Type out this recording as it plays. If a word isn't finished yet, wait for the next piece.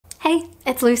Hey,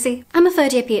 it's Lucy. I'm a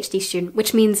third year PhD student,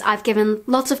 which means I've given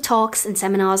lots of talks and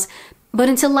seminars, but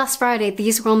until last Friday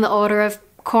these were on the order of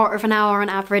quarter of an hour on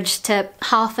average to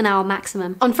half an hour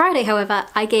maximum. On Friday, however,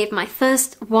 I gave my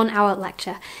first 1 hour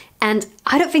lecture, and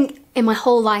I don't think in my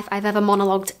whole life I've ever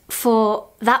monologued for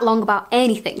that long about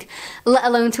anything, let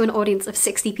alone to an audience of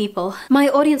 60 people. My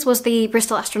audience was the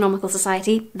Bristol Astronomical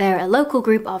Society. They're a local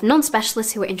group of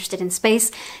non-specialists who were interested in space,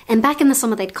 and back in the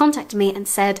summer they'd contacted me and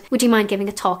said, would you mind giving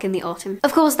a talk in the autumn?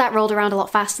 Of course, that rolled around a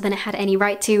lot faster than it had any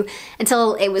right to,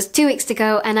 until it was 2 weeks to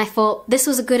go, and I thought this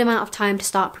was a good amount of time to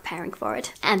start preparing for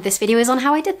it. And this video is on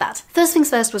how I did that. First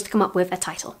things first was to come up with a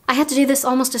title. I had to do this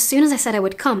almost as soon as I said I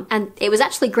would come, and it was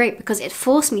actually great because it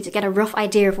forced me to get a rough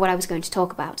idea of what I was going to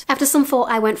talk about. After some thought,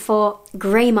 I went for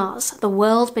Grey Mars, the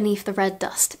world beneath the red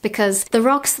dust, because the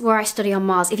rocks where I study on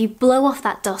Mars, if you blow off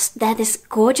that dust, they're this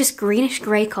gorgeous greenish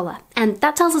grey colour, and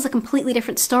that tells us a completely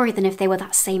different story than if they were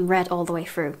that same red all the way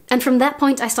through. And from that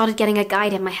point I started getting a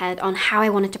guide in my head on how I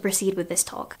wanted to proceed with this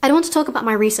talk. I'd want to talk about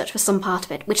my research for some part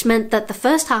of it, which meant that the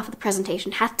first half of the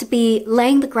presentation had to be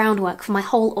laying the groundwork for my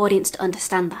whole audience to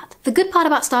understand that. The good part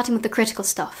about starting with the critical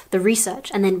stuff, the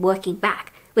research, and then working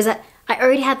back, was that I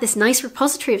already had this nice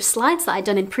repository of slides that I'd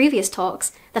done in previous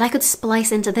talks that I could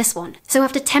splice into this one. So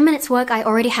after 10 minutes work, I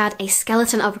already had a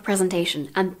skeleton of a presentation,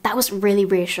 and that was really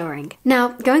reassuring. Now,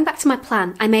 going back to my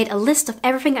plan, I made a list of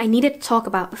everything I needed to talk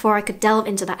about before I could delve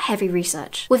into that heavy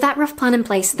research. With that rough plan in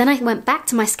place, then I went back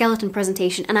to my skeleton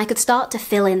presentation and I could start to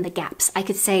fill in the gaps. I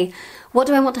could say, what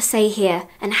do I want to say here,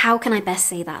 and how can I best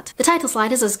say that? The title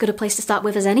slide is as good a place to start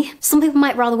with as any. Some people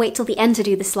might rather wait till the end to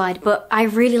do the slide, but I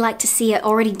really like to see it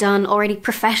already done, already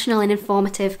professional and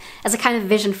informative, as a kind of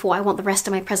vision for what I want the rest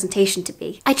of my presentation to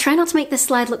be. I try not to make this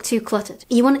slide look too cluttered.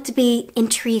 You want it to be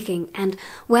intriguing and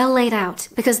well laid out,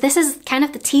 because this is kind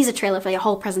of the teaser trailer for your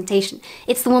whole presentation.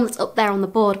 It's the one that's up there on the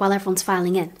board while everyone's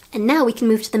filing in. And now we can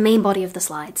move to the main body of the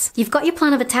slides. You've got your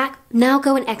plan of attack, now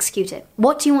go and execute it.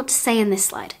 What do you want to say in this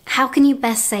slide? How can you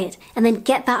best say it? And then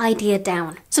get that idea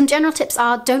down. Some general tips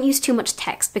are, don't use too much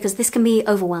text because this can be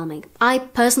overwhelming. I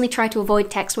personally try to avoid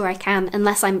text where I can,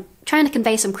 unless I'm trying to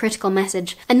convey some critical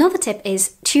message. Another tip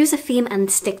is choose a theme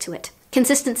and stick to it.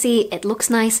 Consistency, it looks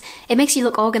nice, it makes you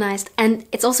look organized, and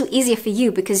it's also easier for you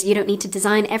because you don't need to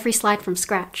design every slide from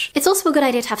scratch. It's also a good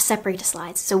idea to have separator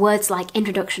slides, so words like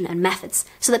introduction and methods,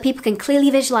 so that people can clearly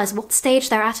visualize what stage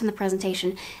they're at in the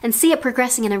presentation and see it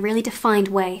progressing in a really defined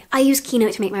way. I use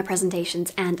Keynote to make my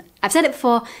presentations, and I've said it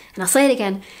before, and I'll say it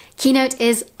again, Keynote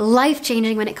is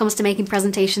life-changing when it comes to making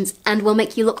presentations and will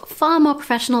make you look far more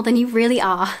professional than you really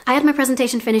are. I had my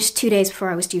presentation finished 2 days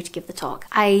before I was due to give the talk.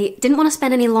 I didn't want to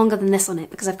spend any longer than this on it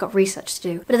because I've got research to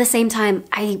do, but at the same time,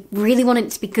 I really wanted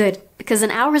it to be good because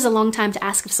an hour is a long time to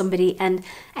ask of somebody and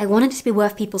I wanted it to be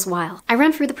worth people's while. I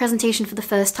ran through the presentation for the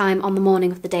first time on the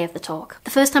morning of the day of the talk. The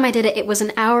first time I did it, it was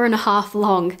an hour and a half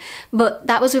long, but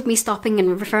that was with me stopping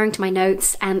and referring to my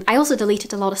notes, and I also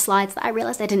deleted a lot of slides that I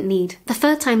realized I didn't need. The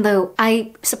third time though,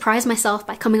 I surprised myself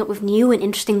by coming up with new and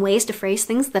interesting ways to phrase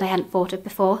things that I hadn't thought of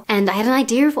before, and I had an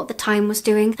idea of what the time was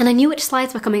doing, and I knew which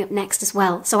slides were coming up next as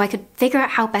well, so I could figure out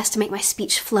how best to make my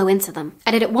speech flow into them. I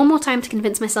did it one more time to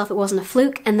convince myself it wasn't a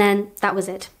fluke, and then that was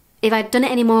it. If I'd done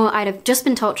it anymore, I'd have just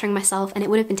been torturing myself and it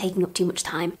would have been taking up too much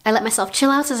time. I let myself chill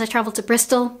out as I travelled to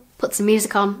Bristol, put some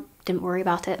music on, didn't worry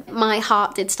about it. My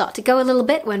heart did start to go a little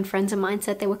bit when friends of mine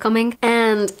said they were coming,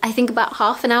 and I think about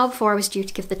half an hour before I was due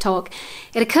to give the talk,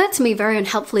 it occurred to me very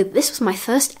unhelpfully that this was my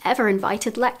first ever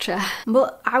invited lecture.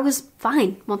 But I was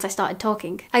fine once I started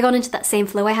talking. I got into that same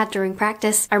flow I had during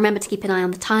practice. I remembered to keep an eye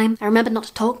on the time. I remembered not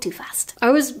to talk too fast. I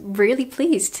was really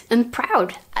pleased and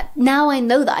proud. Now I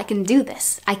know that I can do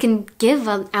this. I can give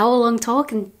an hour-long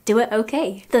talk and do it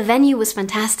okay. The venue was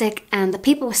fantastic and the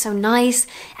people were so nice,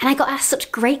 and I got asked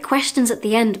such great questions at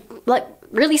the end, like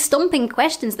really stumping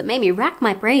questions that made me rack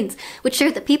my brains, which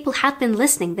showed that people had been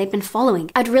listening, they'd been following.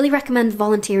 I'd really recommend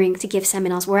volunteering to give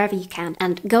seminars wherever you can,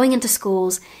 and going into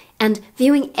schools, and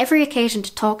viewing every occasion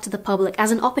to talk to the public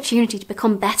as an opportunity to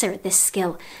become better at this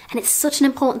skill. And it's such an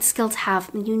important skill to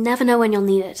have, and you never know when you'll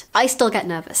need it. I still get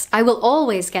nervous. I will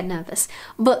always get nervous.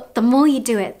 But the more you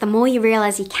do it, the more you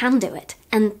realise you can do it.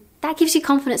 And that gives you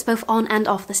confidence both on and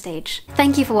off the stage.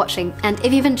 Thank you for watching, and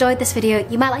if you've enjoyed this video,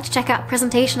 you might like to check out a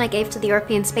presentation I gave to the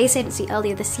European Space Agency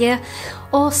earlier this year,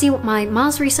 or see what my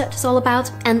Mars research is all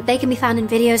about, and they can be found in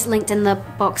videos linked in the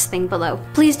box thing below.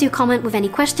 Please do comment with any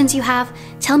questions you have,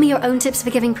 tell me your own tips for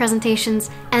giving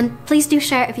presentations, and please do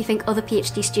share it if you think other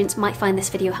PhD students might find this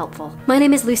video helpful. My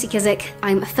name is Lucy Kissick,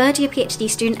 I'm a third year PhD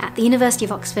student at the University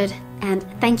of Oxford, and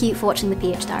thank you for watching the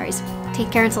PH Diaries.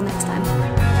 Take care until next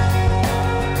time.